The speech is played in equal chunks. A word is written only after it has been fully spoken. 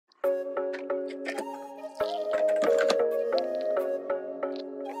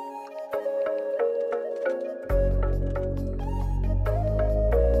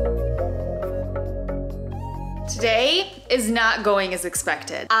is not going as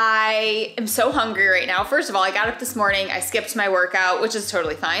expected. I am so hungry right now. First of all, I got up this morning, I skipped my workout, which is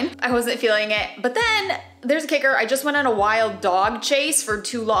totally fine. I wasn't feeling it, but then there's a kicker. I just went on a wild dog chase for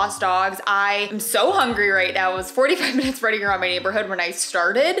 2 lost dogs. I am so hungry right now. It was 45 minutes running around my neighborhood when I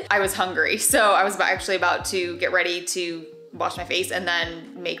started. I was hungry. So I was actually about to get ready to wash my face and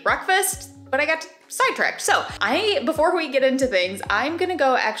then make breakfast, but I got sidetracked. So before we get into things, I'm gonna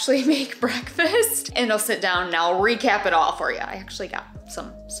go actually make breakfast and I'll sit down and I'll recap it all for you. I actually got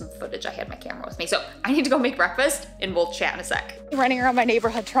some footage. I had my camera with me. So I need to go make breakfast and we'll chat in a sec. Running around my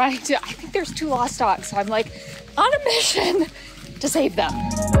neighborhood trying to, I think there's 2 lost dogs. So I'm like on a mission to save them.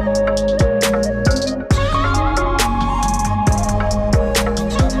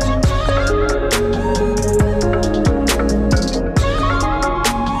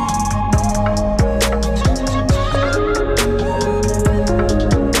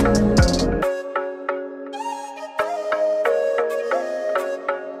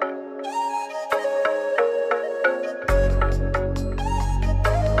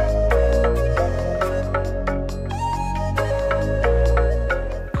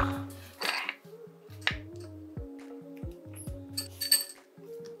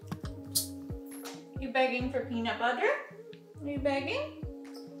 Begging for peanut butter? Are you begging?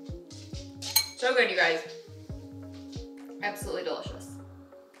 So good, you guys. Absolutely delicious.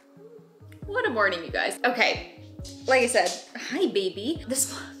 What a morning, you guys. Okay, like I said, hi baby.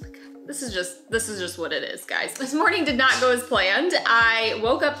 This is just what it is, guys. This morning did not go as planned. I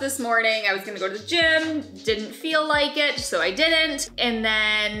woke up this morning, I was gonna go to the gym, didn't feel like it, so I didn't. And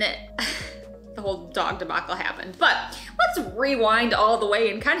then the whole dog debacle happened. But let's rewind all the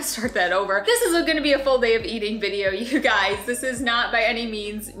way and kind of start that over. This is gonna be a full day of eating video, you guys. This is not by any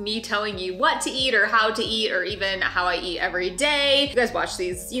means me telling you what to eat or how to eat or even how I eat every day. You guys watch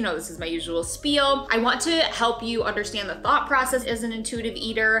these, you know this is my usual spiel. I want to help you understand the thought process as an intuitive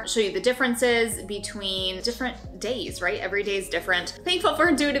eater, show you the differences between different days, right? Every day is different. Thankful for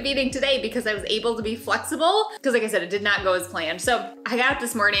intuitive eating today because I was able to be flexible because like I said, it did not go as planned. So I got up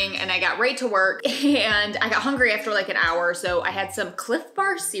this morning and I got right to work and I got hungry after like an hour. So I had some Cliff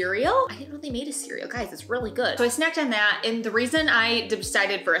Bar cereal. I didn't know they made a cereal. Guys, it's really good. So I snacked on that. And the reason I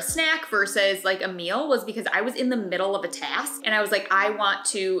decided for a snack versus like a meal was because I was in the middle of a task and I was like, I want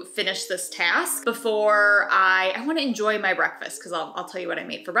to finish this task before I want to enjoy my breakfast because I'll tell you what I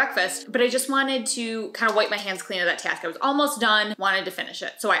made for breakfast. But I just wanted to kind of wipe my hands clean of that task. I was almost done, wanted to finish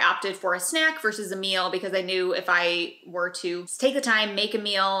it. So I opted for a snack versus a meal because I knew if I were to take the time, make a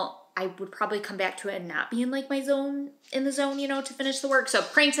meal, I would probably come back to it and not be in like my zone, you know, to finish the work. So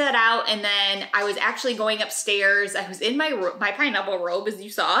cranked that out. And then I was actually going upstairs. I was in my pineapple robe, as you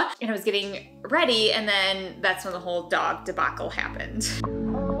saw, and I was getting ready. And then that's when the whole dog debacle happened.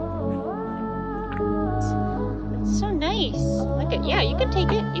 It's so nice. Look at, yeah, you can take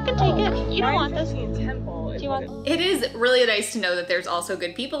it. You can take it. You don't want this. Do you want? It is really nice to know that there's also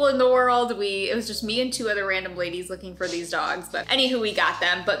good people in the world. It was just me and 2 other random ladies looking for these dogs, but anywho, we got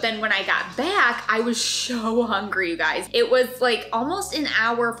them. But then when I got back, I was so hungry, you guys. It was like almost an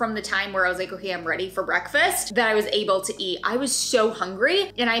hour from the time where I was like, okay, I'm ready for breakfast that I was able to eat. I was so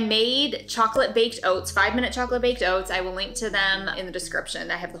hungry and I made chocolate baked oats, 5-minute chocolate baked oats. I will link to them in the description.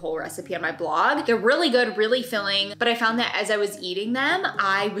 I have the whole recipe on my blog. They're really good, really filling, but I found that as I was eating them,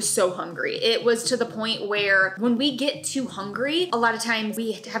 I was so hungry. It was to the point where when we get too hungry, a lot of times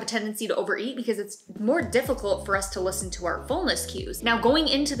we have a tendency to overeat because it's more difficult for us to listen to our fullness cues. Now going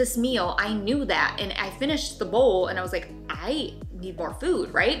into this meal, I knew that and I finished the bowl and I was like, I need more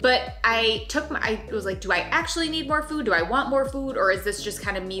food, right? But I was like, do I actually need more food? Do I want more food? Or is this just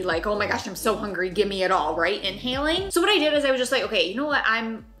kind of me like, oh my gosh, I'm so hungry, give me it all, right? Inhaling. So what I did is I was just like, okay, you know what?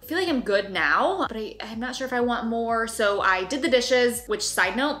 I feel like I'm good now, but I'm not sure if I want more. So I did the dishes, which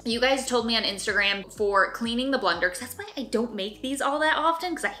side note, you guys told me on Instagram for cleaning the blender, because that's why I don't make these all that often,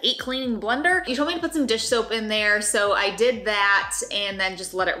 because I hate cleaning the blender. You told me to put some dish soap in there. So I did that and then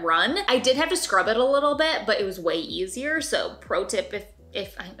just let it run. I did have to scrub it a little bit, but it was way easier. So pro tip,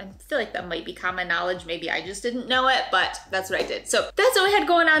 if I feel like that might be common knowledge, maybe I just didn't know it, but that's what I did. So that's what I had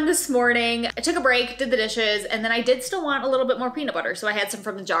going on this morning. I took a break, did the dishes, and then I did still want a little bit more peanut butter. So I had some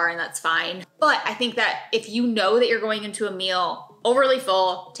from the jar and that's fine. But I think that if you know that you're going into a meal overly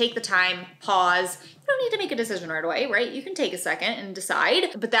full, take the time, pause. You don't need to make a decision right away, right? You can take a second and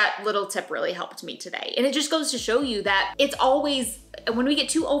decide, but that little tip really helped me today. And it just goes to show you that it's always, when we get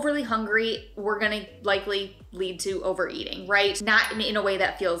too overly hungry, we're gonna likely lead to overeating, right? Not in a way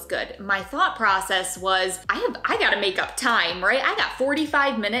that feels good. My thought process was, I gotta make up time, right? I got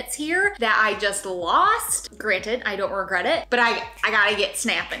 45 minutes here that I just lost. Granted, I don't regret it, but I gotta get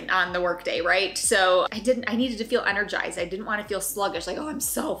snapping on the workday, right? So I needed to feel energized. I didn't wanna feel sluggish, like, oh, I'm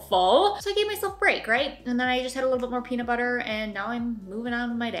so full. So I gave myself a break, right? And then I just had a little bit more peanut butter and now I'm moving on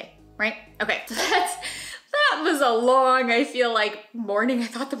with my day, right? Okay, so that was a long, I feel like, morning. I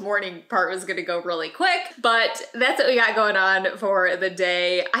thought the morning part was gonna go really quick, but that's what we got going on for the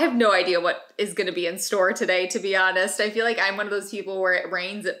day. I have no idea what is gonna be in store today, to be honest. I feel like I'm one of those people where it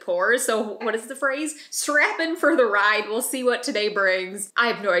rains, it pours. So what is the phrase? Strap in for the ride. We'll see what today brings. I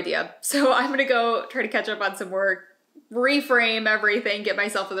have no idea. So I'm gonna go try to catch up on some work, reframe everything, get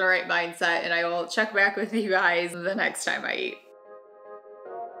myself in the right mindset, and I will check back with you guys the next time I eat.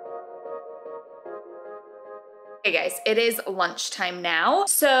 Hey guys, it is lunchtime now.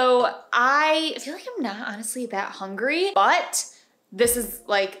 So I feel like I'm not honestly that hungry, but this is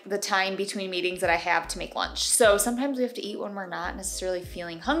like the time between meetings that I have to make lunch. So sometimes we have to eat when we're not necessarily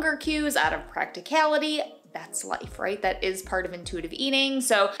feeling hunger cues out of practicality. That's life, right? That is part of intuitive eating.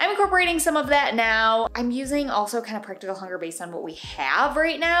 So I'm incorporating some of that now. I'm using also kind of practical hunger based on what we have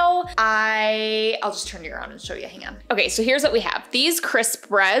right now. I'll just turn you around and show you, hang on. Okay, so here's what we have. These crisp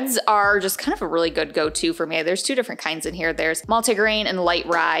breads are just kind of a really good go-to for me. There's two different kinds in here. There's multigrain and light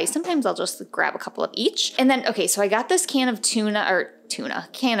rye. Sometimes I'll just grab a couple of each. And then, okay, so I got this can of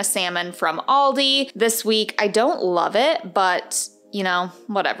can of salmon from Aldi this week. I don't love it, but you know,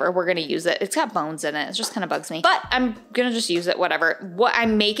 whatever, we're gonna use it. It's got bones in it. It just kind of bugs me, but I'm gonna just use it, whatever. What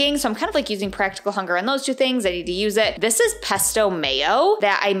I'm making, so I'm kind of like using practical hunger on those two things. I need to use it. This is pesto mayo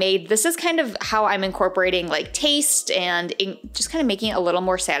that I made. This is kind of how I'm incorporating like taste and just kind of making it a little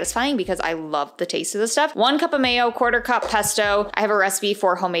more satisfying because I love the taste of this stuff. 1 cup of mayo, 1/4 cup pesto. I have a recipe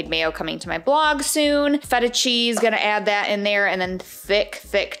for homemade mayo coming to my blog soon. Feta cheese, gonna add that in there, and then thick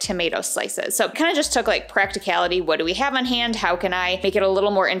tomato slices. So kind of just took like practicality. What do we have on hand? How can I make it a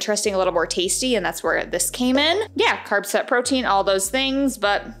little more interesting, a little more tasty, and that's where this came in. Yeah, carb, fat, protein, all those things,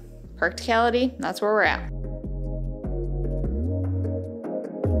 but practicality, that's where we're at.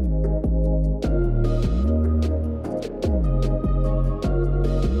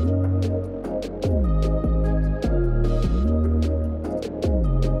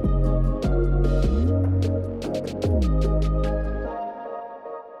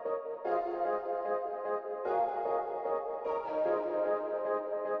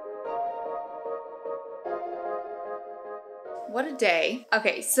 What a day.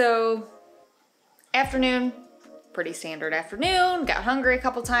 Okay, so afternoon, pretty standard afternoon. Got hungry a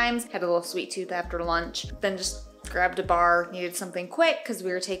couple times, had a little sweet tooth after lunch, then just grabbed a bar, needed something quick because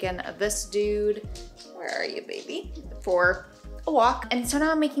we were taking this dude, where are you, baby, for a walk. And so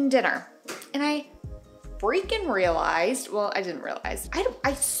now I'm making dinner. And I freaking realized, well, I didn't realize,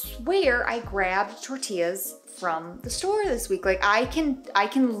 I swear I grabbed tortillas from the store this week. Like I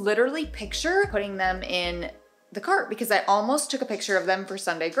can literally picture putting them in the cart because I almost took a picture of them for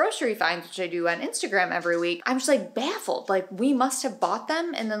Sunday grocery finds, which I do on Instagram every week. I'm just like baffled. Like we must have bought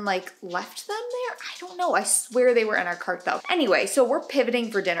them and then like left them there. I don't know. I swear they were in our cart though. Anyway, so we're pivoting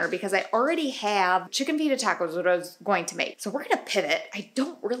for dinner because I already have chicken feta tacos, what I was going to make. So we're gonna pivot. I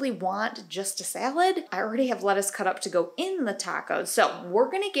don't really want just a salad. I already have lettuce cut up to go in the tacos. So we're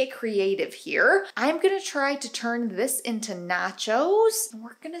gonna get creative here. I'm gonna try to turn this into nachos.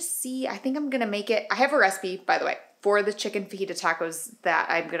 We're gonna see, I think I'm gonna make it, I have a recipe, by the way, for the chicken fajita tacos that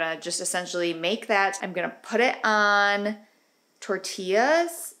I'm gonna just essentially make that. I'm gonna put it on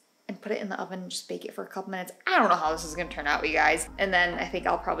tortillas and put it in the oven and just bake it for a couple minutes. I don't know how this is gonna turn out, you guys. And then I think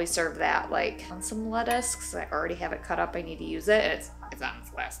I'll probably serve that like on some lettuce because I already have it cut up. I need to use it and it's on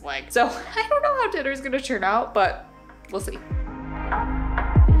its last leg. So I don't know how dinner's gonna turn out, but we'll see.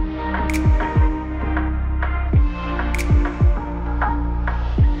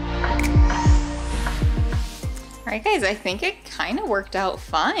 All right, guys, I think it kind of worked out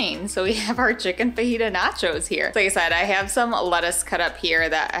fine. So we have our chicken fajita nachos here. Like I said, I have some lettuce cut up here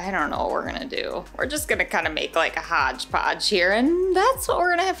that I don't know what we're gonna do. We're just gonna kind of make like a hodgepodge here, and that's what we're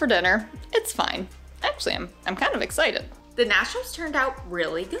gonna have for dinner. It's fine. Actually, I'm kind of excited. The nachos turned out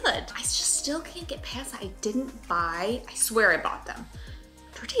really good. I just still can't get past that I didn't buy, I swear I bought them,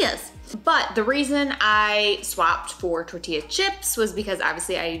 tortillas. But the reason I swapped for tortilla chips was because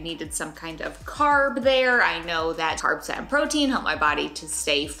obviously I needed some kind of carb there. I know that carbs, fat, and protein help my body to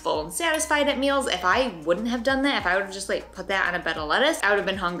stay full and satisfied at meals. If I wouldn't have done that, if I would have just like put that on a bed of lettuce, I would have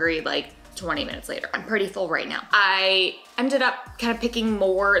been hungry like 20 minutes later. I'm pretty full right now. I ended up kind of picking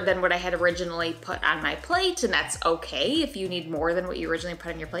more than what I had originally put on my plate, and that's okay. If you need more than what you originally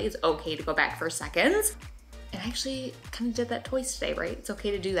put on your plate, it's okay to go back for seconds. And I actually kind of did that twice today, right? It's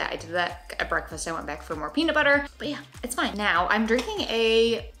okay to do that. I did that at breakfast. I went back for more peanut butter, but yeah, it's fine. Now I'm drinking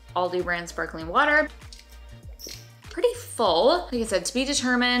a Aldi brand sparkling water. Pretty full. Like I said, to be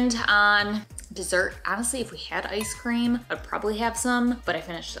determined on dessert. Honestly, if we had ice cream, I'd probably have some, but I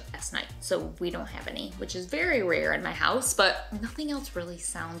finished it last night, so we don't have any, which is very rare in my house, but nothing else really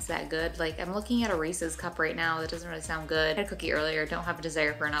sounds that good. Like, I'm looking at a Reese's cup right now that doesn't really sound good. I had a cookie earlier, don't have a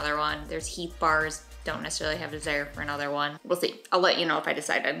desire for another one. There's Heath bars, don't necessarily have a desire for another one. We'll see. I'll let you know if I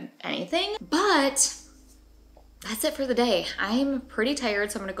decide on anything, but that's it for the day. I'm pretty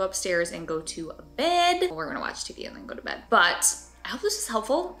tired, so I'm gonna go upstairs and go to bed. We're gonna watch TV and then go to bed, but I hope this is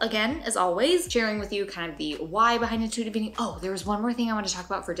helpful, again, as always, sharing with you kind of the why behind intuitive eating. Oh, there was one more thing I want to talk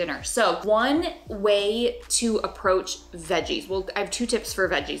about for dinner. So one way to approach veggies. Well, I have 2 tips for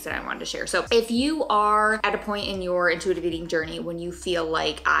veggies that I wanted to share. So if you are at a point in your intuitive eating journey when you feel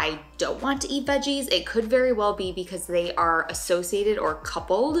like I don't want to eat veggies, it could very well be because they are associated or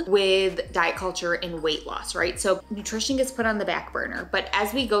coupled with diet culture and weight loss, right? So nutrition gets put on the back burner, but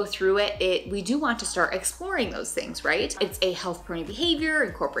as we go through it, we do want to start exploring those things, right? It's a health behavior,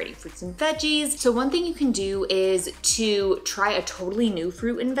 incorporating fruits and veggies. So one thing you can do is to try a totally new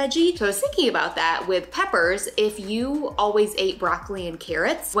fruit and veggie. So I was thinking about that with peppers. If you always ate broccoli and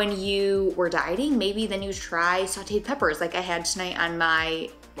carrots when you were dieting, maybe then you try sauteed peppers like I had tonight on my,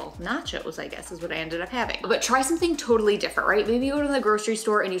 well, nachos, I guess is what I ended up having. But try something totally different, right? Maybe you go to the grocery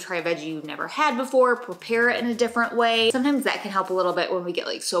store and you try a veggie you've never had before, prepare it in a different way. Sometimes that can help a little bit when we get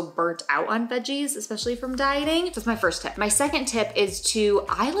like so burnt out on veggies, especially from dieting. So that's my first tip. My second tip is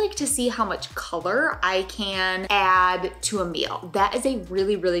I like to see how much color I can add to a meal. That is a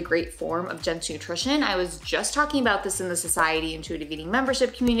really, really great form of Gents Nutrition. I was just talking about this in the Society Intuitive Eating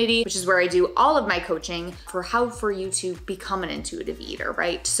membership community, which is where I do all of my coaching for how for you to become an intuitive eater,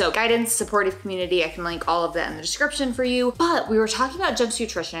 right? So guidance, supportive community, I can link all of that in the description for you. But we were talking about Gents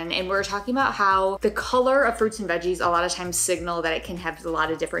Nutrition and we were talking about how the color of fruits and veggies a lot of times signal that it can have a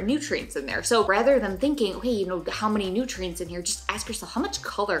lot of different nutrients in there. So rather than thinking, okay, you know, how many nutrients in here, just ask yourself, how much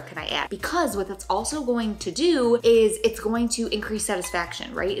color can I add? Because what that's also going to do is it's going to increase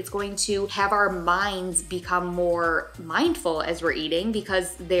satisfaction, right? It's going to have our minds become more mindful as we're eating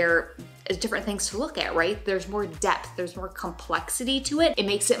because there's different things to look at, right? There's more depth, there's more complexity to it. It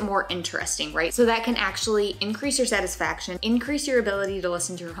makes it more interesting, right? So that can actually increase your satisfaction, increase your ability to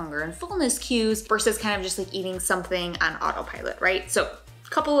listen to your hunger and fullness cues versus kind of just like eating something on autopilot, right? So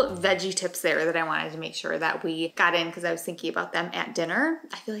couple of veggie tips there that I wanted to make sure that we got in because I was thinking about them at dinner.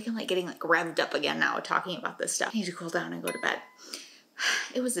 I feel like I'm like getting like revved up again now talking about this stuff. I need to cool down and go to bed.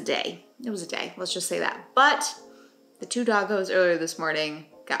 It was a day. It was a day. Let's just say that. But the 2 doggos earlier this morning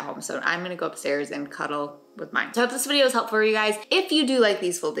got home, so I'm gonna go upstairs and cuddle with mine. So I hope this video was helpful for you guys. If you do like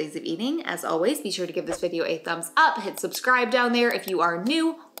these full days of eating, as always, be sure to give this video a thumbs up, hit subscribe down there. If you are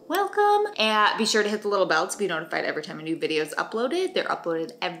new, welcome, and be sure to hit the little bell to be notified every time a new video is uploaded. They're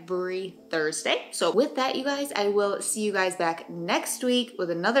uploaded every Thursday. So with that, you guys, I will see you guys back next week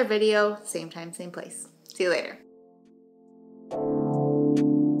with another video, same time, same place. See you later.